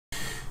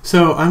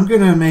So I'm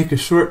going to make a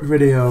short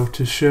video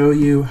to show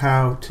you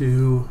how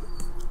to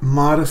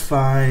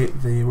modify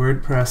the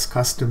WordPress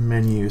custom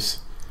menus.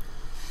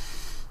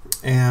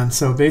 And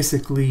so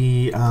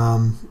basically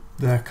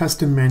the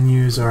custom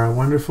menus are a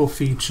wonderful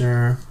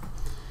feature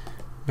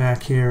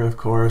back here, of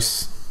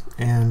course,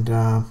 and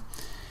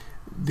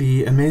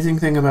the amazing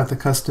thing about the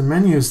custom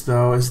menus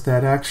though is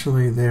that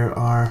actually there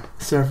are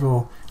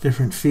several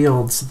different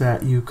fields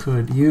that you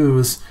could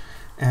use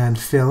and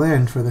fill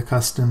in for the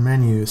custom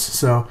menus.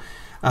 So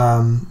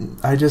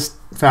I just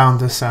found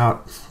this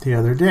out the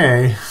other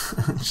day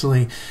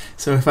actually.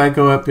 So if I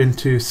go up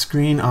into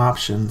screen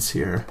options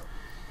here,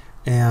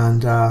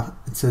 and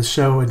it says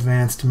show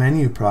advanced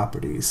menu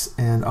properties,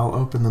 and I'll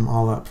open them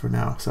all up for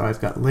now. So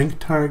I've got link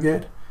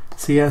target,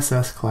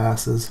 CSS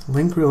classes,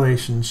 link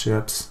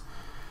relationships,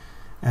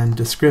 and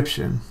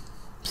description.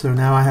 So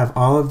now I have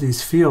all of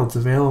these fields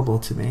available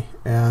to me,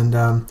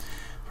 and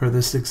for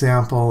this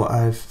example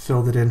I've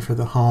filled it in for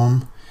the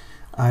home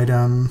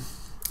item.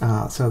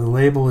 So the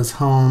label is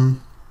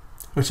home,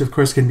 which of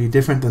course can be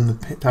different than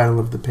the title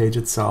of the page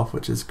itself,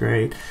 which is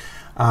great.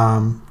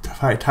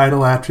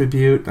 Title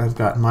attribute, I've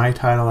got my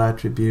title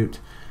attribute.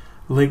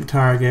 Link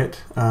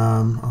target,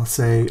 I'll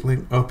say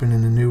link open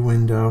in a new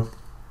window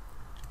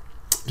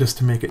just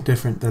to make it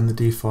different than the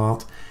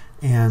default.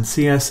 And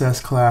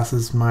CSS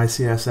classes, my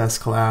CSS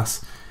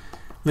class.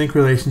 Link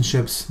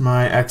relationships,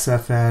 my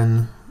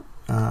XFN,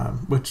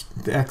 which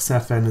the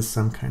XFN is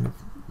some kind of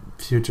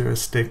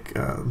futuristic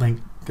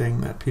link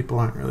thing that people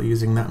aren't really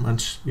using that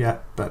much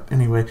yet, but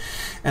anyway.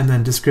 And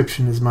then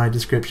description is my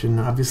description.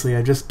 Obviously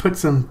I just put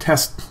some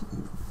test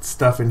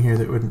stuff in here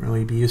that wouldn't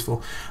really be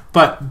useful,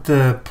 but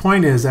the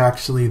point is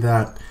actually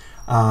that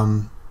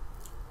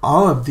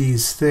all of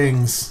these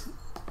things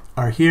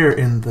are here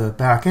in the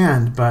back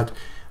end, but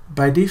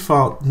by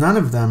default none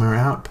of them are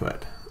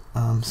output.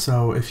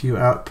 So if you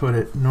output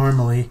it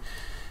normally,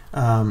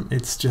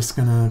 it's just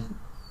going to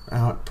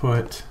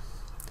output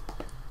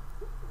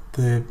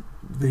the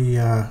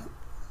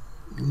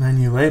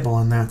menu label,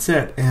 and that's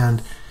it.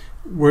 And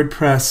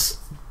WordPress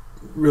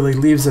really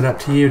leaves it up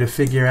to you to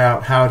figure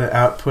out how to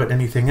output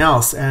anything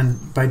else.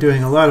 And by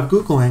doing a lot of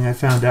Googling, I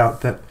found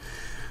out that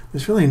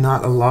there's really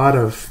not a lot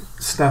of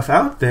stuff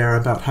out there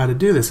about how to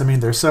do this. I mean,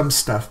 there's some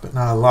stuff, but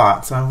not a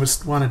lot. So I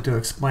just wanted to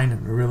explain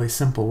in a really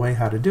simple way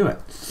how to do it.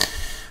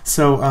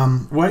 So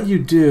what you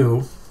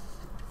do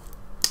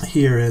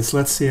here is,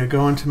 let's see, I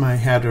go into my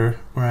header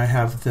where I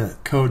have the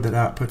code that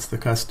outputs the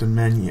custom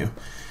menu.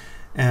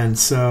 And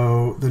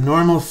so the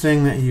normal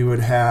thing that you would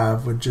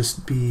have would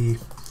just be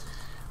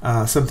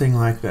something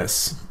like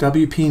this: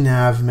 WP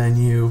nav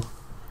menu,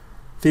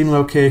 theme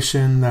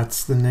location,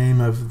 that's the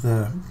name of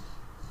the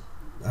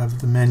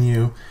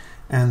menu,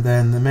 and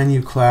then the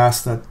menu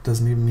class, that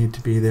doesn't even need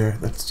to be there,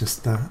 that's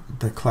just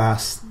the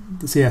class,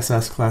 the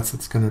CSS class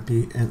that's going to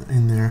be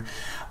in there.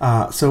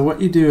 So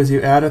what you do is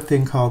you add a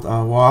thing called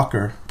a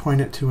walker,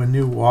 point it to a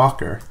new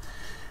walker,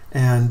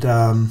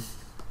 and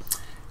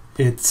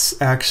it's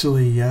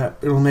actually,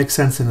 it'll make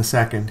sense in a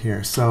second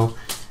here. So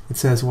it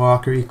says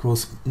walker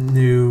equals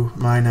new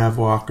mynav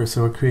walker,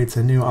 so it creates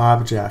a new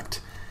object,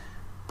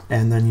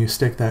 and then you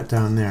stick that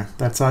down there.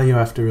 That's all you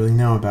have to really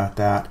know about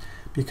that,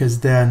 because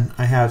then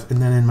I have,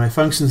 and then in my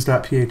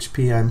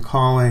functions.php I'm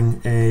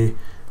calling a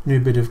new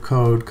bit of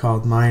code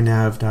called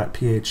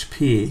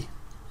mynav.php,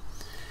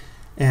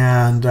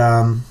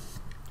 and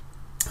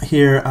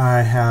here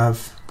I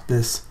have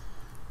this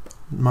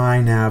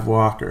mynav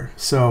walker.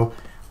 So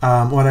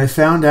what I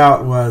found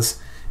out was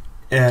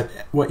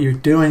what you're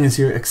doing is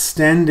you're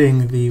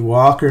extending the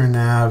walker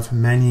nav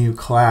menu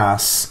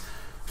class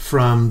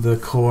from the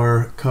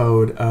core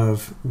code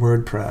of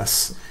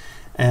WordPress.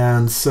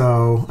 And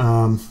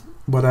so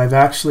what I've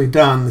actually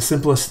done, the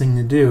simplest thing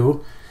to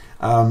do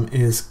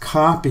is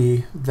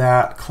copy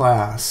that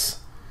class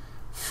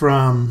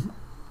from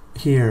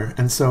here.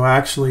 And so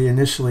actually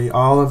initially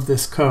all of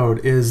this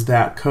code is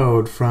that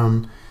code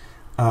from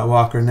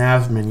walker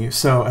nav menu.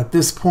 So at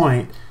this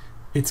point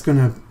it's going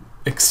to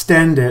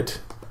extend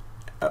it,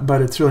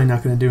 but it's really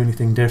not going to do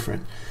anything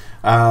different.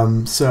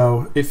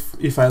 So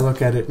if I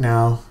look at it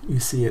now,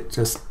 you see it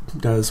just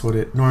does what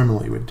it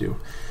normally would do.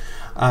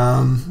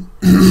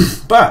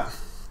 But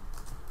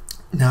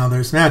now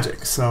there's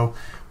magic. So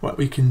what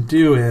we can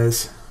do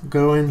is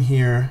go in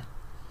here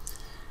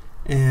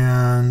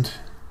and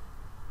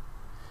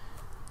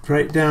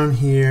right down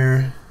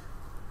here,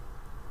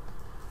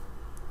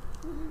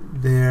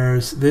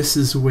 this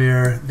is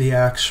where the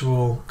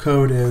actual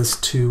code is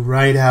to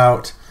write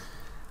out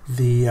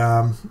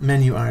the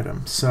menu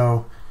item.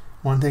 So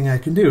one thing I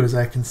can do is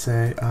I can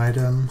say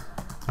item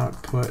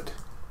output,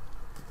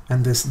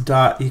 and this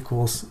dot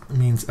equals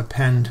means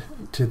append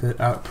to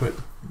the output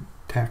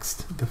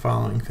text the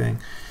following thing.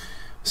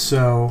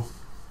 So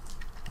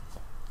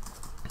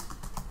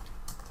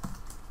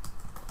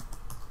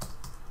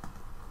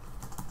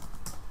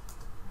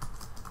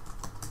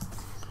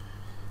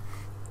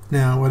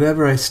now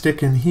whatever I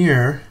stick in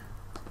here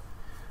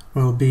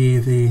will be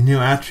the new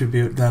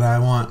attribute that I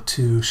want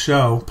to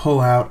show, pull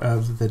out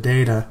of the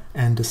data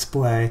and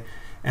display.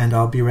 and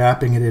I'll be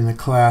wrapping it in a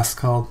class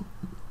called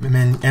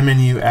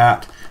menu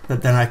at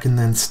that then I can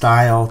then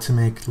style to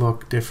make it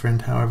look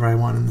different however I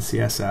want in the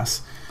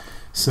CSS.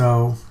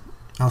 So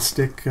I'll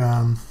stick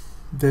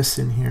this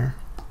in here.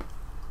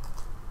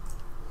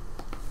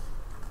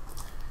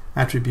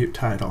 Attribute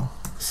title.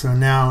 So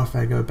now if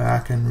I go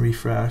back and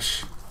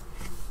refresh,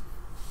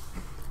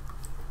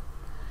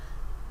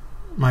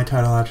 my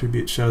title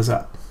attribute shows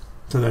up.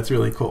 So that's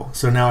really cool.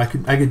 So now I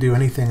could do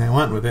anything I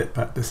want with it,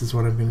 but this is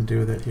what I'm going to do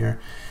with it here.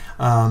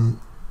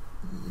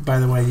 By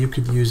the way, you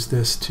could use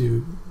this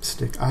to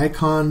stick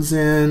icons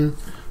in.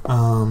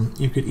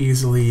 You could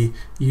easily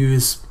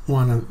use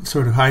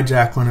sort of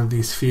hijack one of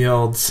these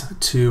fields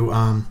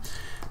to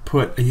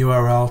put a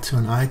URL to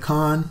an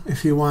icon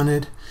if you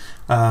wanted.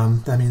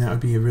 I mean, that would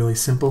be a really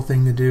simple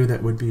thing to do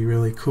that would be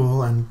really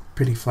cool and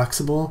pretty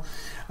flexible.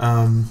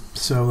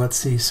 So let's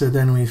see. So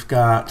then we've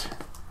got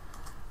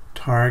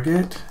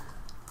target.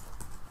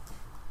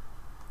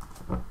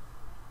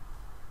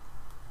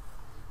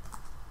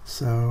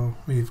 So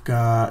we've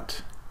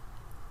got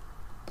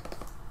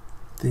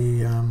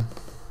the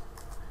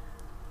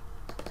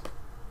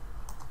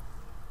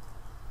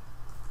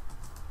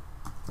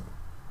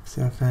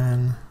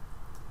XFN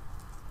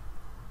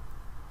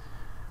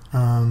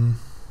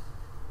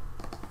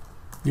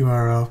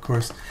URL, of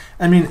course.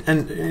 I mean,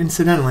 and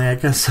incidentally, I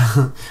guess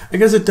I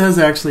guess it does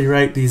actually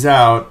write these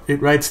out. It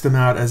writes them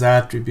out as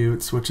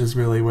attributes, which is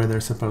really where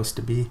they're supposed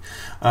to be.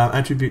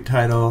 Attribute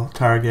title,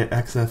 target,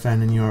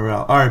 XFN, and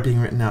URL are being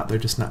written out. They're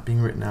just not being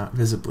written out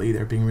visibly.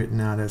 They're being written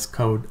out as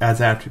code,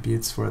 as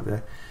attributes for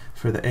the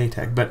A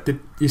tag. But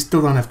you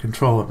still don't have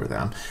control over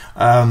them.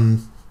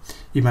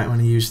 You might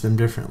want to use them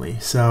differently.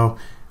 So,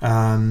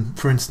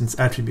 for instance,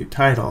 attribute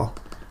title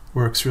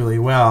works really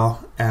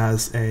well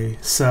as a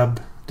sub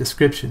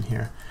description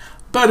here.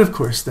 But of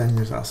course then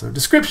there's also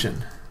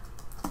description,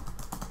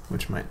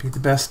 which might be the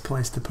best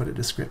place to put a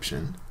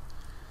description.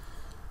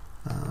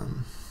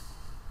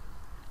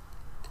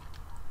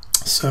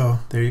 So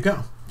there you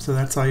go. So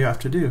that's all you have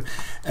to do.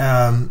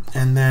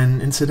 And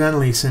then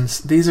incidentally, since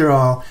these are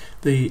all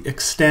the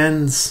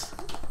extends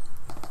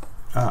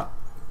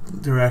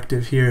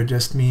directive here,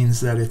 just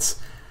means that it's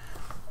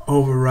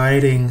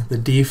overriding the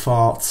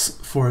defaults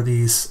for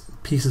these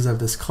pieces of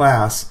this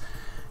class.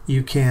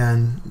 You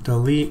can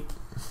delete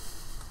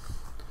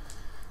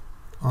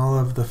all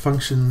of the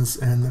functions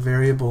and the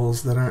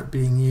variables that aren't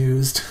being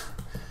used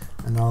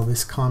and all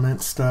this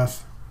comment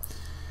stuff,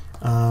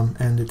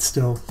 and it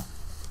still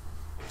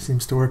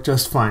seems to work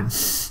just fine.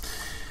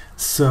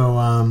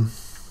 So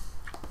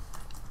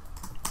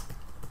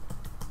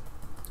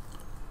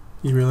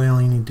you really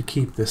only need to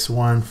keep this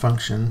one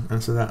function,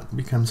 and so that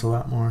becomes a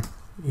lot more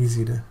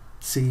easy to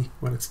see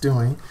what it's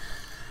doing.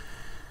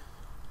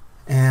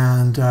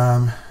 And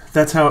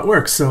that's how it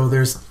works. So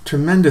there's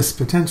tremendous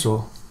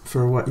potential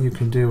for what you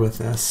can do with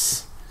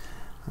this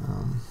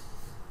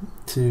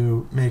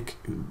to make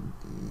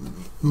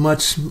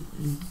much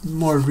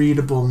more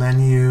readable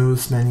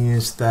menus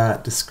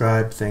that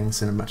describe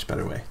things in a much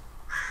better way.